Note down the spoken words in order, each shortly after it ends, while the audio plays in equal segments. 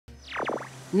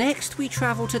Next, we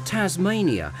travel to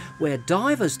Tasmania, where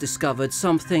divers discovered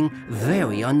something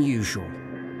very unusual.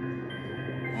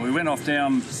 We went off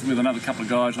down with another couple of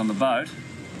guys on the boat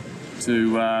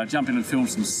to jump in and film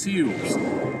some seals.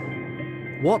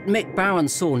 What Mick Barron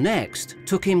saw next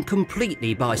took him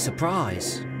completely by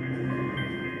surprise.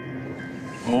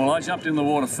 Well, I jumped in the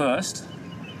water first,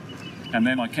 and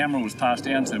then my camera was passed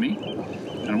down to me.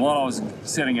 And while I was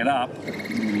setting it up,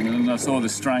 I saw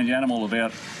this strange animal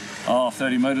about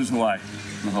 30 metres away.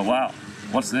 And I thought, wow,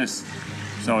 what's this?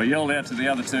 So I yelled out to the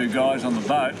other two guys on the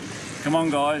boat, come on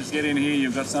guys, get in here,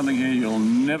 you've got something here you'll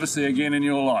never see again in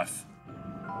your life.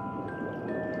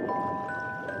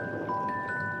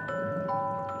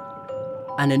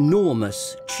 An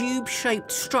enormous,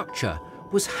 tube-shaped structure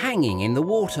was hanging in the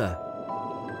water.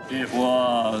 It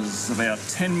was about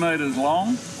 10 metres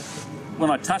long. When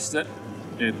I touched it,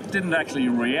 it didn't actually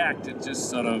react, it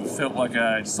just sort of felt like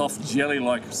a soft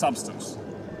jelly-like substance.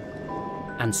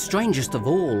 And strangest of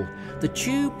all, the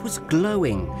tube was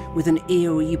glowing with an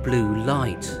eerie blue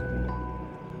light.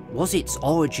 Was its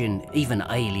origin even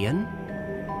alien?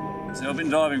 So I've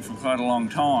been diving for quite a long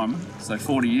time, so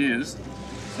 40 years.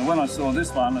 So when I saw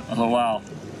this one, I thought, wow,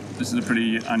 this is a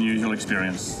pretty unusual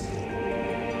experience.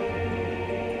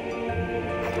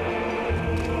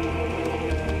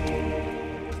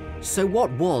 So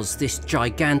what was this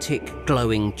gigantic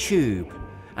glowing tube?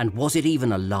 And was it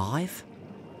even alive?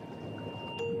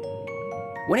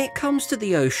 When it comes to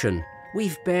the ocean,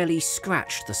 we've barely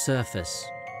scratched the surface.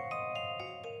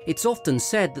 It's often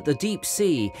said that the deep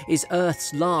sea is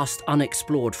Earth's last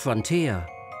unexplored frontier,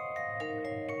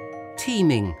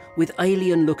 teeming with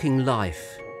alien-looking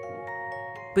life.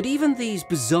 But even these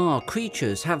bizarre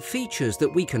creatures have features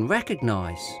that we can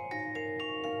recognize.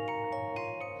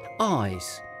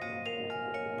 Eyes,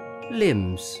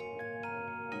 limbs,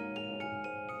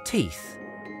 teeth.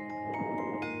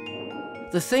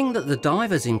 The thing that the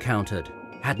divers encountered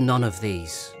had none of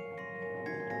these.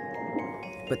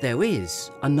 But there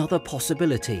is another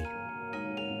possibility.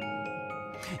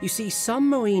 You see, some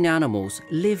marine animals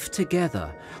live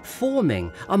together,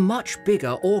 forming a much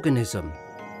bigger organism.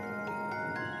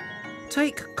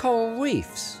 Take coral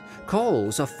reefs.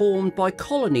 Corals are formed by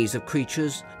colonies of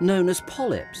creatures known as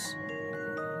polyps.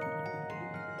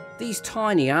 These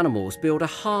tiny animals build a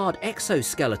hard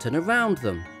exoskeleton around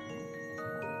them.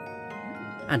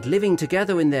 And living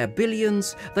together in their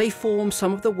billions, they form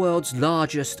some of the world's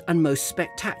largest and most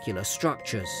spectacular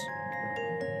structures.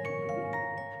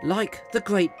 Like the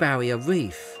Great Barrier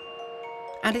Reef.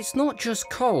 And it's not just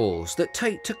corals that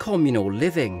take to communal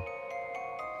living.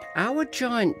 Our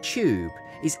giant tube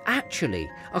is actually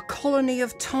a colony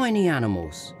of tiny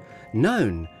animals,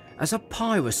 known as a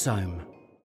pyrosome.